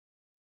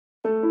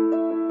The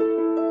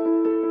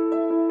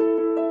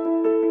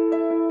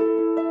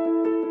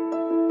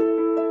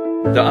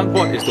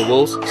Arcboard is the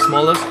world's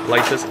smallest,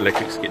 lightest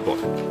electric skateboard.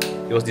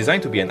 It was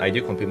designed to be an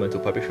ideal complement to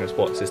public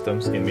transport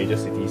systems in major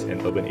cities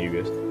and urban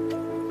areas.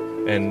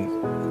 And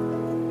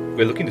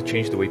we're looking to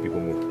change the way people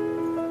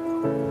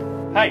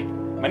move. Hi,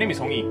 my name is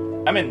Hong Yi.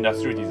 I'm an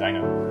industrial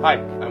designer. Hi,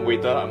 I'm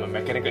Waiter. I'm a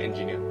mechanical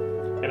engineer.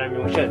 And I'm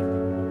Yong-Shen,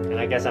 and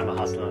I guess I'm a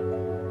hustler.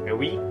 And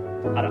we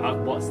are the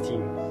Arcboard's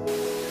team.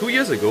 2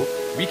 years ago,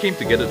 we came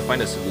together to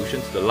find a solution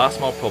to the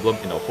last mile problem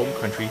in our home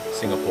country,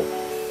 Singapore.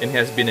 And it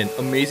has been an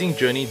amazing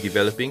journey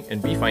developing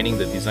and refining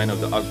the design of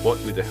the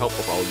Arcboard with the help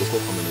of our local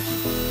community.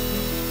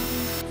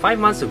 5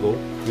 months ago,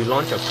 we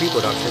launched a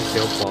pre-production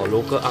sale for our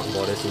local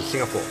Arcboarders in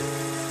Singapore.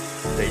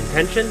 The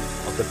intention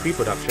of the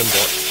pre-production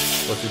board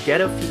was to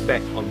gather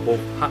feedback on both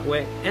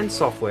hardware and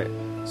software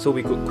so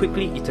we could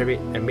quickly iterate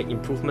and make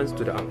improvements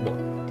to the Arcboard.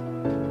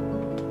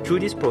 Through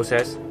this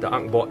process, the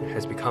Arcboard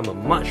has become a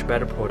much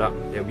better product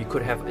than we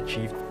could have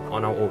achieved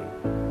on our own.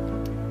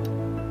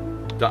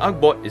 The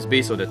Arcboard is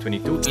based on the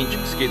 22-inch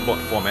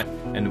skateboard format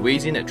and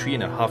weighs in at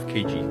 3.5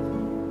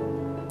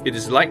 kg. It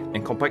is light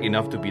and compact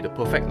enough to be the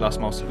perfect last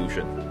mile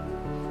solution.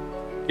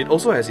 It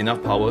also has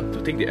enough power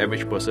to take the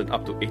average person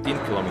up to 18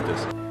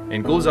 kilometers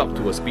and goes up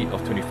to a speed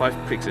of 25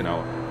 km an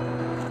hour.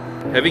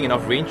 Having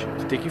enough range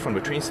to take you from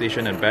the train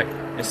station and back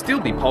and still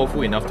be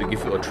powerful enough to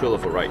give you a thrill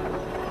of a ride.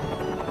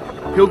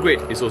 Hill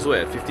grade is also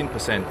at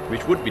 15%,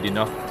 which would be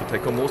enough to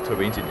tackle most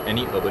terrains in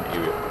any urban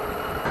area.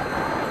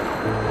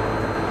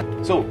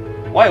 So,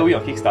 why are we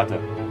on Kickstarter?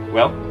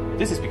 Well,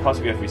 this is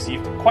because we have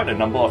received quite a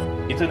number of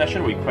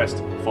international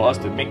requests for us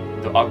to make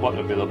the Arcboard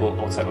available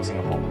outside of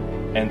Singapore.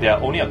 And there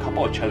are only a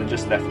couple of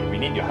challenges left we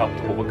need your help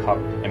to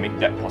overcome and make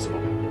that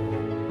possible.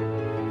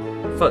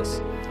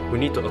 First, we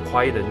need to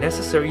acquire the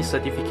necessary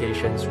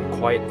certifications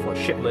required for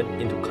shipment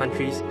into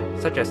countries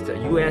such as the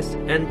US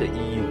and the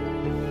EU.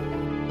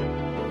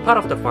 Part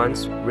of the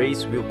funds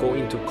raised will go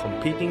into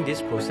completing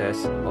this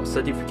process of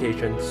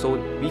certification so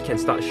we can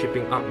start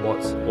shipping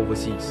Arcboards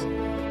overseas.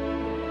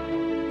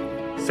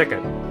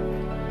 Second,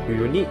 we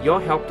will need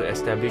your help to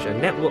establish a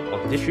network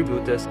of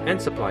distributors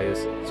and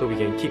suppliers so we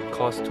can keep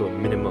costs to a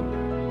minimum.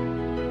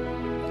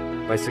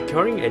 By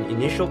securing an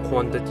initial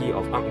quantity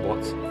of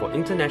Arcboards for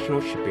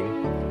international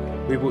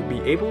shipping, we would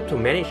be able to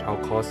manage our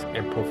costs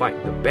and provide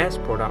the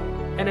best product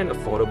at an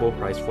affordable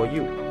price for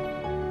you.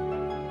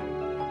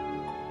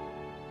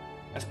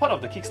 As part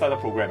of the Kickstarter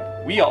program,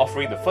 we are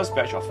offering the first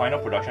batch of final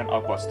production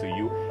Arcboards to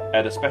you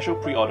at a special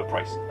pre-order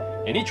price.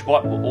 And each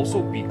board will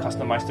also be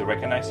customized to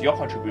recognize your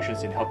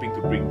contributions in helping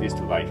to bring this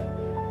to life.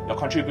 Your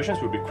contributions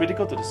will be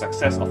critical to the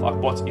success of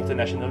Arcboards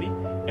internationally,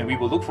 and we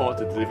will look forward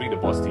to delivering the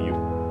boards to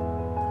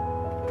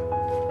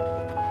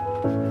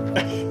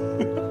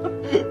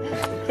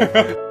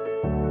you.